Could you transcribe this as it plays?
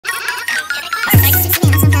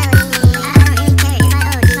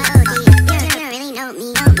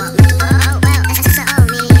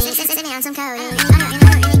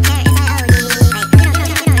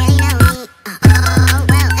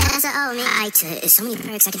So many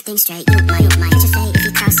perks, I can think straight. You might hit your fate if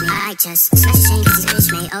you cross me. I just smash a chain cause he's a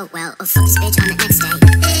bitch mate. Oh well, oh fuck this bitch on the next day.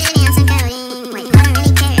 Dance and going. Wait, I don't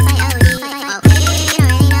really care if I OD. Oh, you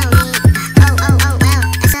don't really know me. Oh, well,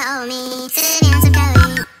 that's a oh me. Dance and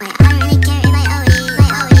going. Wait, I don't really care if I OD.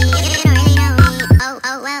 You don't really know me. Oh,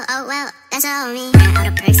 well, that's a oh me. Ran out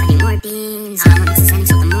of perks, I need more beans. All I want is a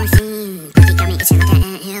sentence with the morphine. He got me itching like an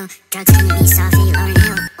anthill. Drugs can make me soft, Lauren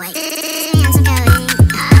Hill. Wait, dance and going.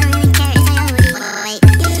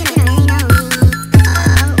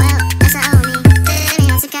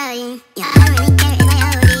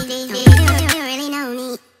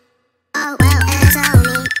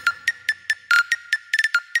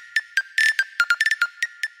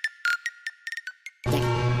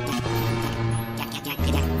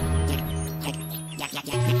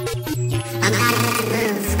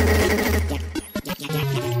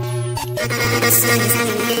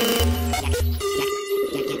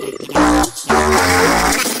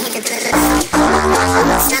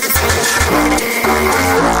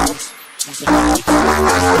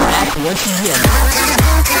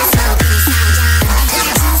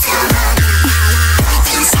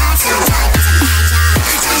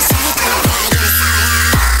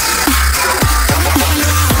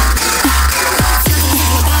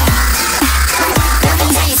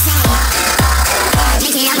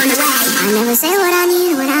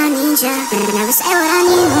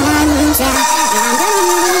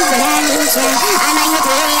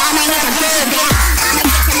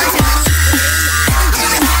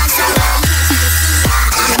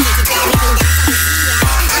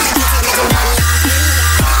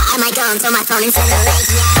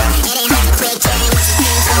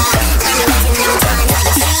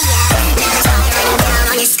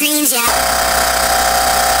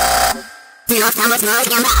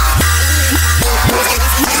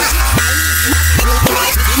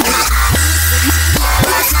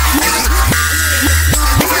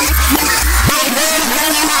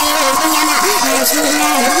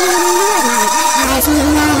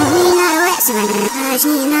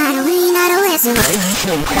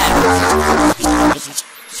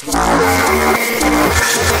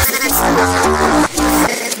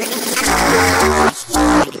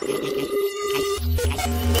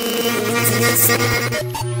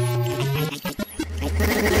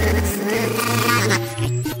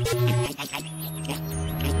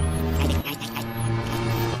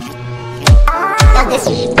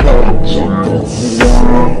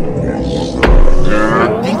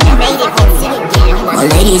 My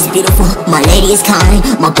lady is beautiful, my lady is kind,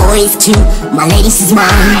 my boy is cute, my lady is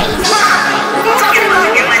mine.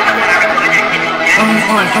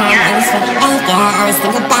 I always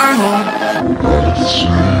think about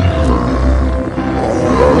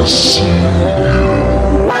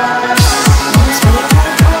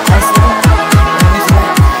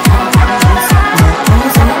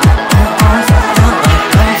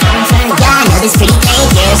this pretty thing,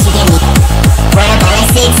 girl, she get me run up on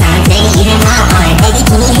like 6 times, maybe even more. Baby,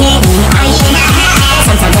 can you hear me? Are you in my head?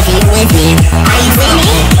 Sometimes I feel with me. Are you with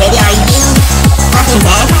me? Baby, are you fucking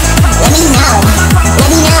dead? Let me know. Let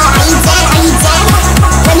me know. Are you dead? Are you dead?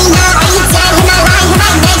 Let me know. Are you dead? Hit my line, hit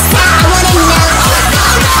my next time. I wanna know.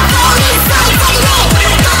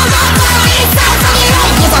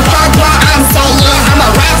 Give a fuck what I'm saying. I'ma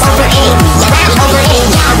rap over it. Yeah, rap over it.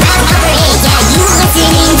 Yeah, rap over it. Yeah, you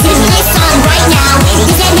listening to this song right now. This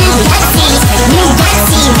is a new GUTSY. New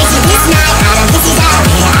GUTSY. This is this night. This is out.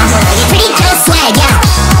 I'm a pretty cool swag. Yeah.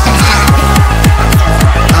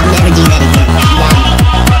 I'll never do that again.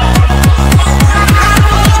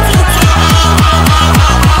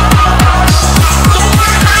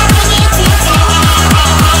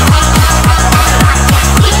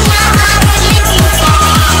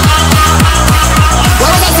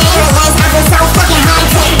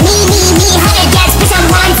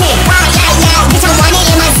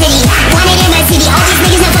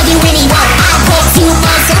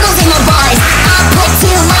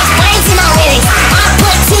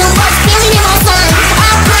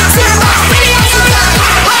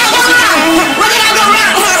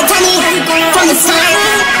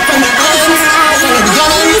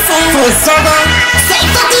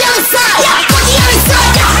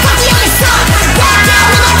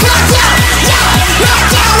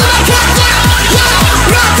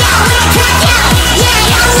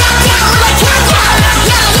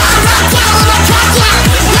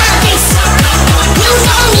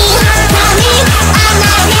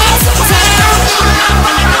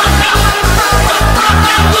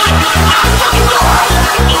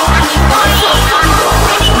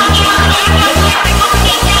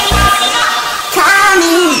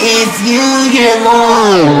 You get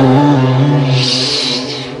lost.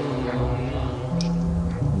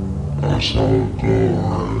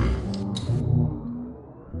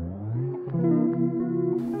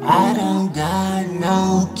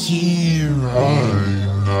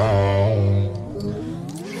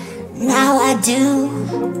 Now I do.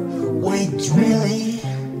 Wait, really?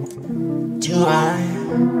 Do I?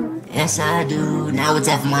 Yes, I do. Now it's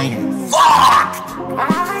F minor. Fuck!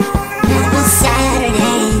 It was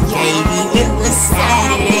Saturday, baby. It was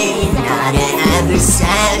Saturday. Not every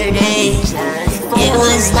Saturday. It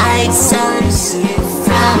was like sunset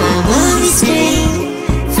from a movie screen.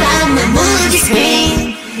 From the movie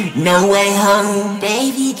screen. No way home,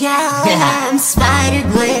 baby girl. I'm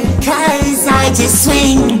spider-gwen, 'cause I just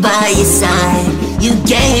swing by your side. You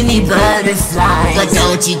gave me butterflies, but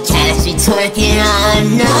don't you catch me twerking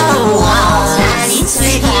on no walls. Tiny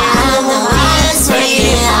twerking on the walls where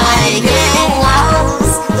you like it.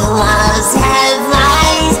 The walls have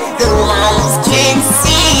eyes. The walls can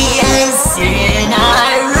see us in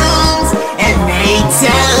our rooms, and they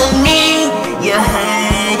tell me you're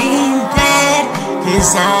hurting bad,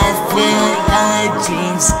 'cause I feel your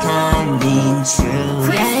dreams coming true.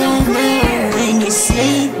 When you're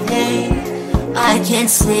sleeping, I can't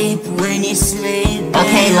sleep when you sleep.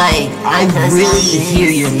 Okay, like, I really hear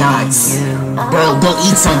your thoughts. Bro, go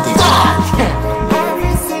eat something. Fuck!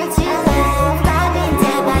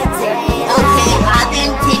 Okay, I've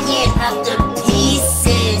been picking up the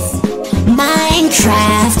pieces.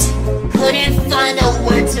 Minecraft. Couldn't find a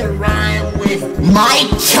word to rhyme with my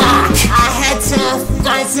cock. I had to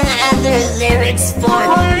find some other lyrics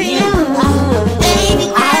for you. Baby,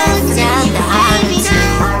 I'm down the hobby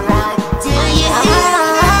too. Do you?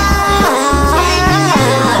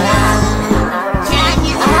 Can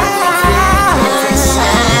you?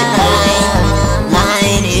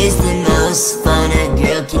 Line is the most fun a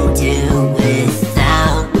girl can do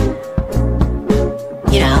without,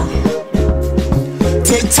 you know,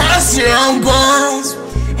 testosterone boys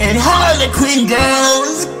and Harlequin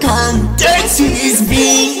girls come dirt to this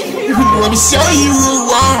beat. Let me show you a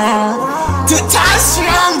while.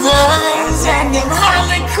 Testosterone boys and them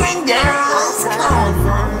Harlequin girls come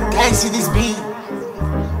dirt to this beat.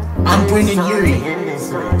 I'm bringing Yuri.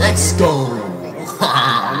 Let's go. I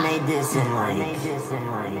made this in like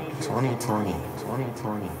 2020.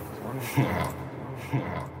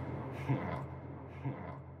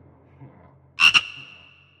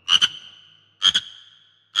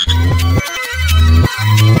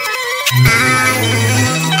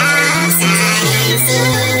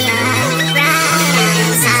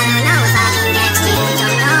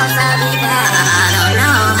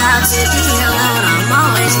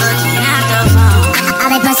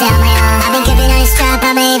 I've been keeping on your strap,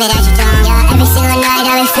 I believe it that you don't. Yeah, every single night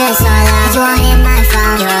I be feeling so alone. You won't hit my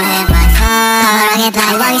phone, you won't hit my phone. I'll get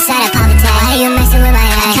back, walk inside a pocket tag. Why are you messing with my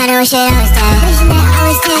head? Kinda wish it always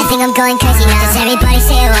dead. I think I'm going crazy now. Does everybody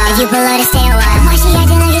say a while? You below to stay a while. Why she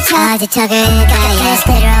acting like a child? I have to tuck her in the guy. Can I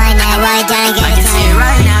split her right now? Why down and get I can see it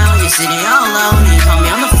right now. You're sitting all alone. You call me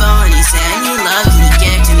on the phone and you say I need love. Can you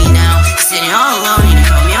get to me now? You're sitting all alone and you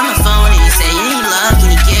call me on the phone and you say you need love. Can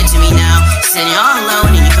you get to me now? You're sitting all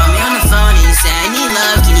alone and you call me on the phone and you say I need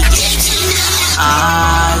love. Can you get to me now?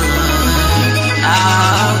 I look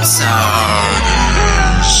outside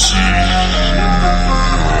and see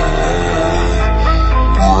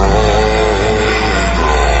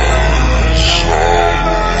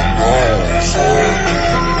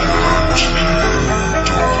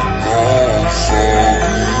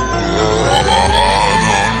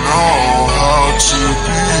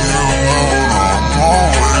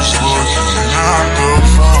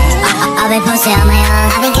I've been posted on my own.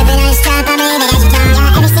 I've been keeping on your strap, I believe it that you don't.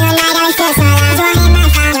 Yeah, every single night I be feeling so alone. You won't hit my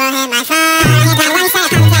phone, you won't hit my phone. I'll get back, why you say I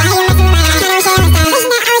come to? How you messing with my head? Kinda wish it always done.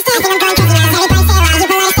 Wishing that I was dead, think I'm going crazy now. Does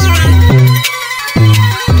everybody say a while? You below to stay a while.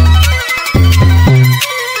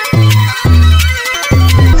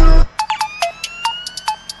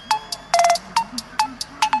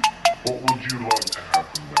 What would you like to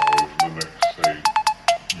happen now over the next, say,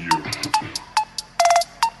 year?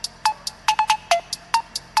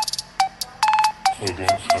 I don't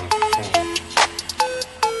have fun.